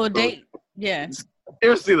cute little date. Yeah.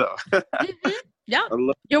 Seriously though. Yeah.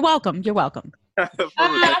 You're welcome.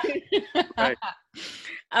 Right.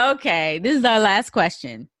 Okay, this is our last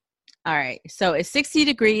question. All right. So it's 60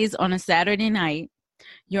 degrees on a Saturday night.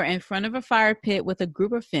 You're in front of a fire pit with a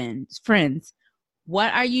group of friends.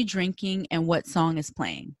 What are you drinking and what song is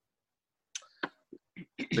playing?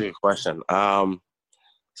 That's a good question.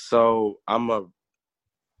 So I'm a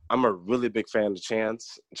really big fan of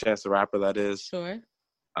Chance the Rapper, that is. Sure.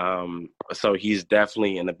 So he's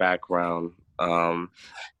definitely in the background. And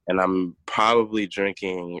I'm probably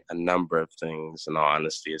drinking a number of things, in all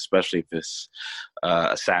honesty, especially if it's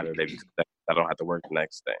a Saturday, because I don't have to work the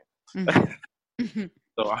next day. Mm-hmm.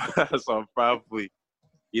 So I'm probably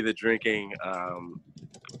either drinking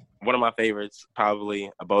one of my favorites,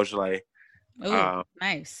 probably a Beaujolais. Oh,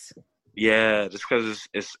 nice. Yeah, just because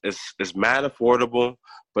it's mad affordable,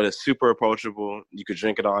 but it's super approachable. You could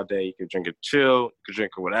drink it all day. You could drink it chill. You could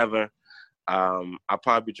drink it whatever. I'll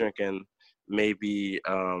probably be drinking maybe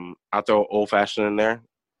I'll throw old fashioned in there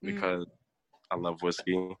because I love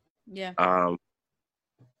whiskey. Yeah.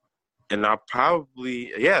 And I'll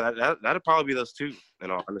probably that'd probably be those two,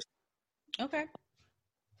 in all honesty. Okay.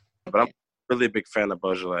 But I'm really a big fan of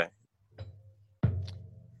Beaujolais.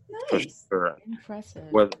 Nice. For sure.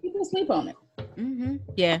 Impressive. People sleep on it. Mm-hmm.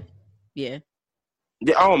 Yeah. Yeah.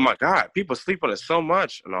 Oh my God! People sleep on it so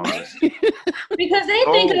much, in all honesty. Because they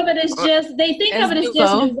think of it as just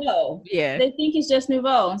nouveau. Yeah. They think it's just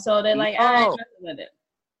nouveau, and so they're like, I ain't messing with it.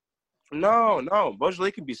 No. Beaujolais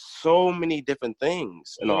can be so many different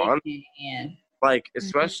things, in all honesty. Like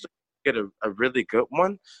especially get a really good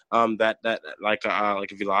one, that like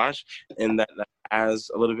a village, and that has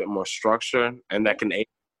a little bit more structure, and that can age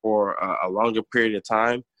for a longer period of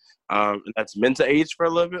time, and that's meant to age for a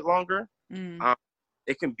little bit longer.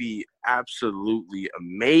 It can be absolutely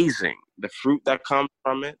amazing. The fruit that comes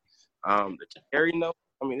from it, the cherry note.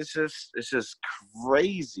 I mean, it's just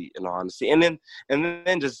crazy, in all honesty. And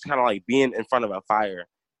then just kind of like being in front of a fire,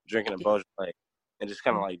 drinking a Beaujolais, and just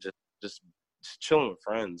kind of like just chilling with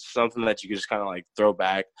friends. Something that you can just kind of like throw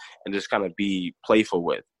back and just kind of be playful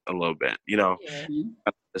with a little bit, Yeah.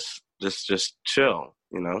 Just chill,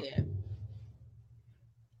 Yeah.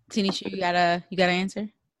 Tanisha, you got an answer?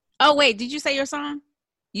 Oh wait, did you say your song?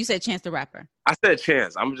 You said Chance the Rapper. I said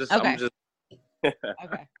Chance. I'm just okay,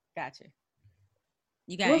 gotcha.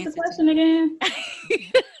 You got What's the question again?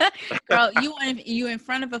 Girl, you in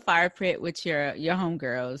front of a fire pit with your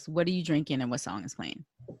homegirls. What are you drinking and what song is playing?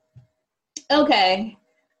 Okay.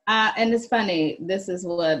 And it's funny. This is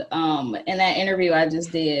what in that interview I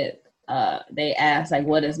just did, they asked like,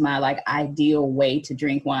 what is my like ideal way to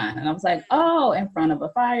drink wine? And I was like, oh, in front of a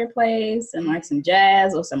fireplace and like some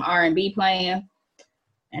jazz or some R&B playing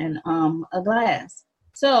and a glass.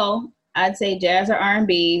 So I'd say jazz or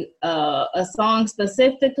R&B. A song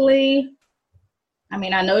specifically, I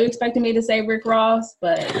mean, I know you're expecting me to say Rick Ross,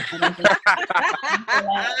 but I don't think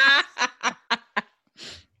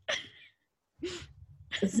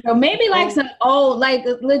so maybe like some old, like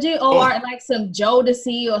legit old art, like some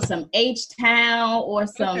Jodeci or some H-Town or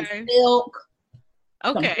some Silk,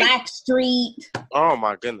 some Blackstreet. Oh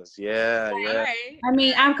my goodness, yeah. Right. I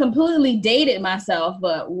mean, I've completely dated myself,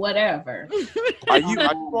 but whatever. Are you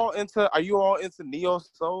all into neo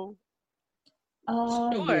soul?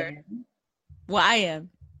 Sure. Yeah. Well, I am.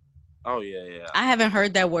 Oh yeah. I haven't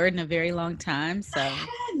heard that word in a very long time, so I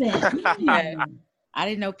haven't. I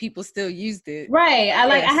didn't know people still used it. Right.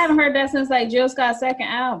 I haven't heard that since like Jill Scott's second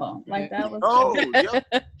album. Like that was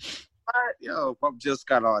yo, I'm Jill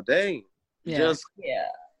Scott all day. Yeah.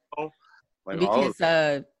 Like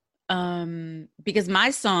because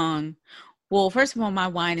my song, well, first of all, my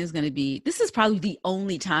wine is gonna be, this is probably the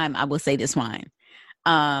only time I will say this wine.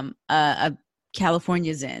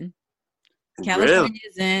 California Zen.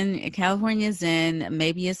 California Zen,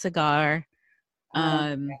 maybe a cigar. Yeah.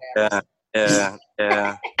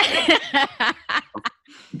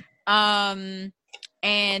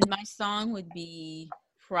 And my song would be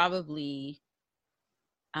probably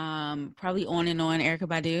On and On, Erykah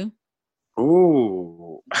Badu.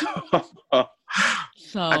 Ooh.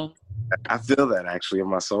 So I feel that actually in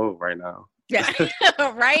my soul right now. Yeah.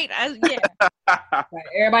 Right?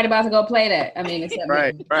 Everybody about to go play that. I mean, except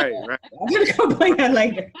right. I'm gonna go play that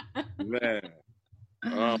later. Man.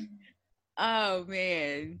 Oh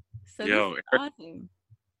man. So yo, this is awesome.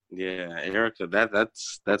 Yeah, Erykah,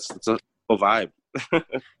 that's a cool vibe.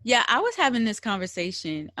 Yeah, I was having this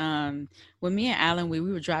conversation with me and Alan. We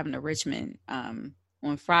were driving to Richmond on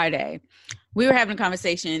Friday. We were having a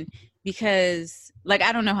conversation because, like,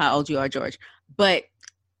 I don't know how old you are, George, but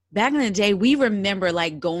back in the day, we remember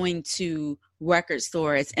like going to record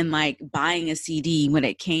stores and like buying a CD when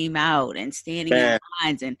it came out and standing in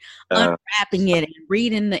lines and unwrapping it and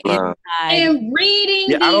reading the inside. And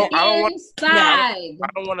reading the inside. I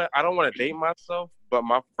don't want to date myself, but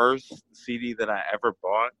my first CD that I ever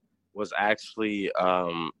bought was actually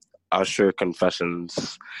Usher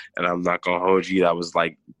Confessions, and I'm not gonna hold you. That was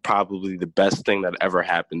like probably the best thing that ever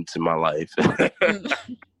happened to my life.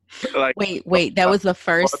 Like, wait, that was the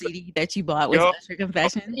first CD that you bought was Usher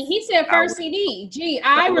Confessions? He said first CD. Gee,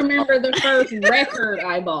 I remember the first record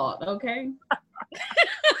I bought, okay?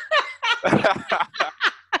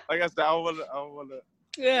 Like I said, I wanna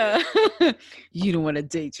yeah. You don't want to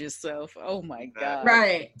date yourself. Oh my God.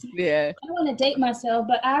 Right. Yeah. I want to date myself,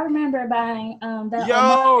 but I remember buying that.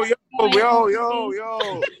 Yo.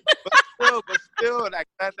 But still, like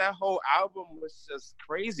that whole album was just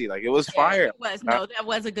crazy. Like it was fire. It was. No, that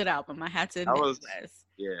was a good album. I had to admit it was.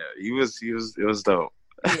 Yeah, it was dope.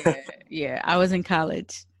 Yeah. I was in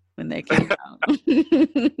college when that came out.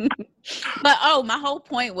 But my whole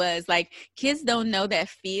point was like kids don't know that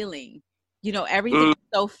feeling. You know, everything's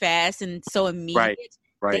so fast and so immediate.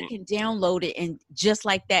 Right. They can download it and just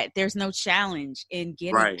like that, there's no challenge in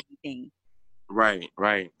getting anything. Right.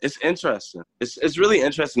 It's interesting. It's really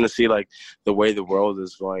interesting to see like the way the world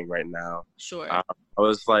is going right now. Sure. I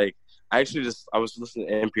was listening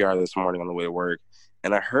to NPR this morning on the way to work,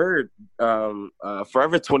 and I heard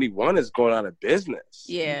Forever 21 is going out of business.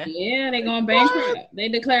 Yeah. Yeah, they're going bankrupt. They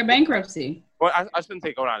declare bankruptcy. Well, I shouldn't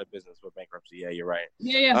say going out of business, but bankruptcy. Yeah, you're right.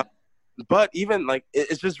 Yeah. But even like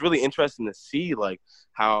it's just really interesting to see like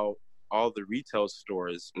how all the retail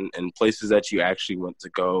stores and places that you actually went to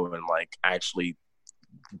go and like actually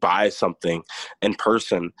buy something in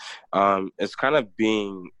person, it's kind of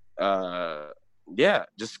being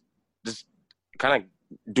just kind of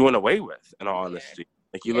doing away with, in all honesty.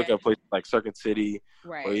 Like you look at places like Circuit City,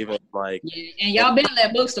 or even like and y'all been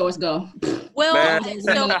let bookstores go. Well,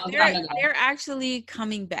 so they're actually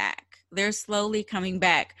coming back. They're slowly coming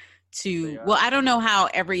back to I don't know how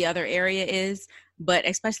every other area is, but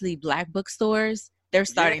especially Black bookstores, they're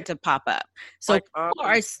starting to pop up. So people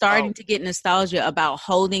are starting to get nostalgia about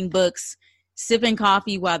holding books, sipping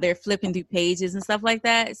coffee while they're flipping through pages and stuff like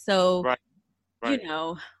that. So, you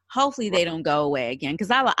know, hopefully they don't go away again, because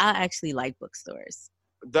I actually like bookstores.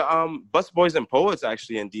 The Bus Boys and Poets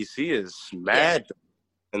actually in DC is mad.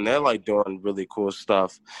 and they're like doing really cool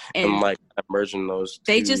stuff and like merging those two.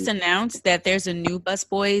 They just announced that there's a new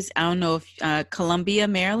Busboys, I don't know if Columbia,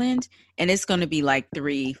 Maryland, and it's going to be like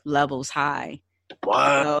 3 levels high.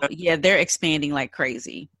 What? So, yeah, they're expanding like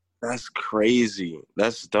crazy. That's crazy.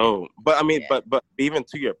 That's dope. But I mean, but even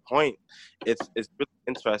to your point, it's really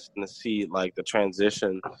interesting to see like the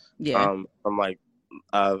transition from like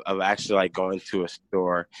of actually like going to a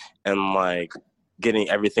store and like getting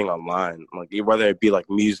everything online, like whether it be like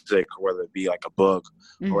music or whether it be like a book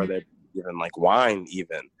or whether it be even like wine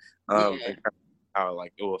even. And how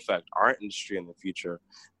like it will affect our industry in the future,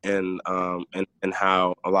 and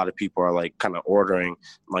how a lot of people are like kind of ordering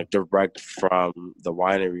like direct from the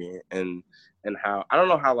winery, and how I don't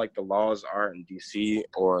know how like the laws are in DC,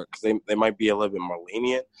 or because they might be a little bit more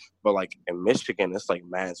lenient, but like in Michigan it's like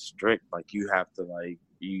mad strict. Like you have to like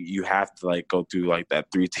you have to like go through like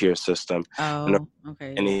that 3-tier system.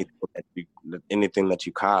 Okay. Anything that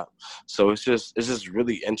you cop. So it's just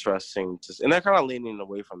really interesting and they're kind of leaning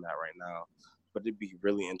away from that right now. But it'd be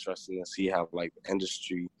really interesting to see how like the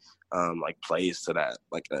industry like plays to that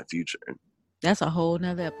like in the future. That's a whole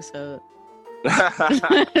nother episode. All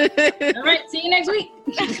right, see you next week.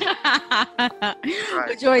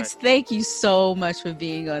 But George, thank you so much for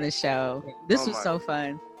being on the show. This was so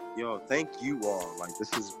fun. Yo, thank you all. Like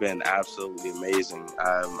this has been absolutely amazing.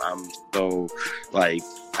 I'm so like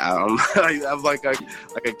I'm like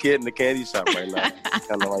a kid in the candy shop right now,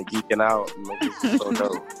 kind of like geeking out. And like, this is so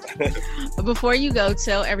dope. Before you go,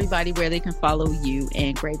 tell everybody where they can follow you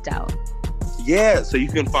and Graped Out. Yeah, so you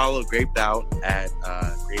can follow Graped Out at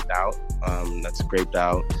Graped Out. That's Graped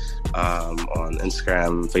Out on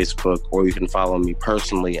Instagram, Facebook, or you can follow me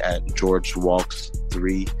personally at George Walks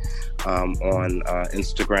 3 on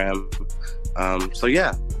Instagram. So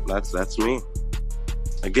yeah, that's me.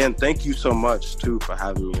 Again, thank you so much too for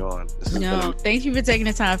having me on. Thank you for taking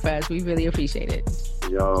the time for us. We really appreciate it.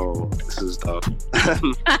 Yo, this is dope.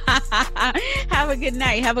 Have a good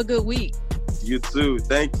night. Have a good week. You too.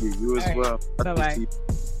 Thank you. You as well. Bye-bye.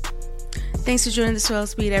 Thanks for joining the Swirl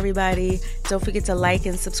Suite, everybody. Don't forget to like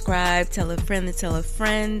and subscribe. Tell a friend to tell a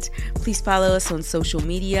friend. Please follow us on social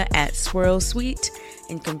media at Swirl Suite.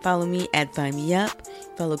 And you can follow me at Vine Me Up.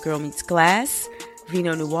 Follow Girl Meets Glass,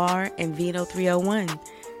 Vino Noir, and Vino 301.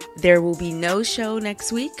 There will be no show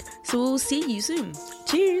next week, so we'll see you soon.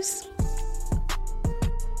 Cheers.